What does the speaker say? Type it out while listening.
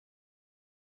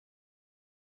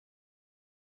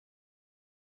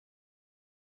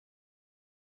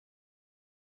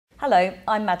Hello,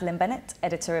 I'm Madeline Bennett,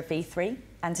 editor of V3,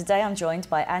 and today I'm joined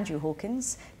by Andrew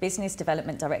Hawkins, Business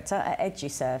Development Director at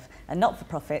Eduserv, a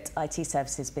not-for-profit IT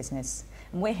services business.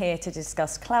 And we're here to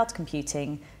discuss cloud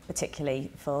computing, particularly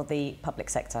for the public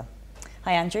sector.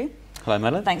 Hi Andrew. Hello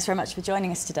Madeline. Thanks very much for joining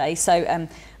us today. So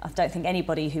I don't think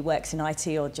anybody who works in IT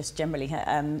or just generally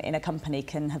in a company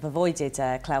can have avoided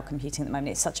cloud computing at the moment.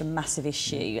 It's such a massive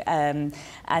issue. And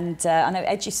I know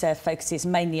Eduserv focuses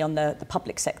mainly on the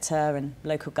public sector and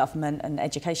local government and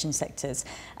education sectors.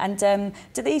 And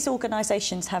do these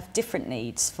organisations have different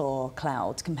needs for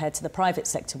cloud compared to the private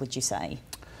sector, would you say?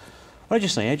 Well,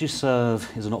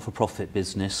 Eduserv is a not-for-profit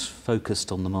business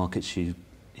focused on the markets you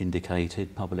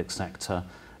indicated, public sector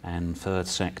and third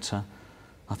sector.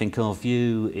 I think our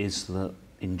view is that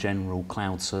in general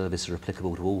cloud services are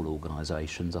applicable to all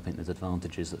organisations. I think there's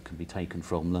advantages that can be taken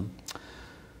from them.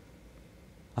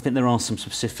 I think there are some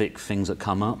specific things that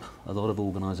come up. A lot of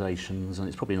organisations, and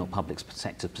it's probably not public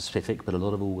sector specific, but a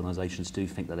lot of organisations do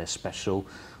think that they're special,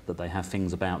 that they have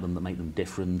things about them that make them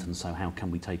different, and so how can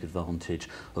we take advantage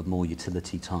of more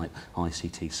utility type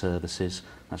ICT services?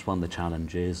 That's one of the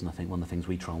challenges, and I think one of the things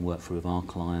we try and work through with our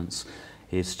clients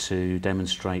is to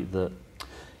demonstrate that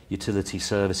utility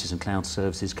services and cloud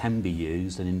services can be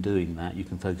used, and in doing that you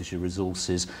can focus your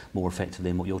resources more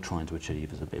effectively on what you're trying to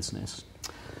achieve as a business.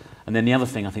 And then the other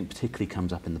thing I think particularly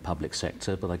comes up in the public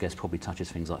sector, but I guess probably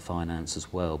touches things like finance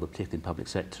as well, but particularly in public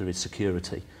sector, is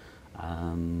security.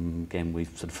 Again, we're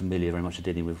sort of familiar very much to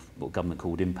dealing with what government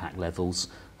called impact levels.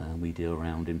 We deal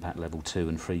around impact level 2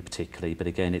 and 3 particularly, but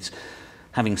again it's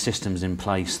having systems in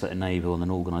place that enable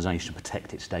an organisation to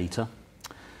protect its data.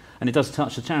 And it does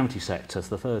touch the charity sector, so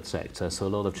the third sector, so a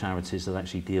lot of charities that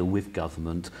actually deal with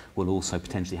government will also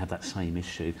potentially have that same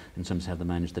issue in terms of how they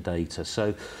manage the data.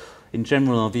 So in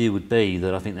general our view would be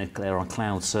that I think there are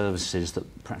cloud services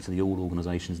that practically all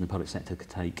organisations in the public sector could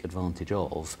take advantage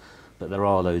of, but there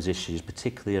are those issues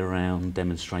particularly around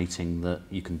demonstrating that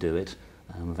you can do it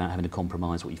without having to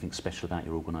compromise what you think is special about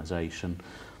your organisation,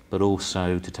 but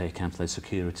also to take account of those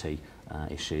security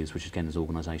issues, which again as an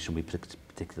organisation we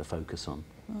particularly focus on.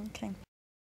 Okay.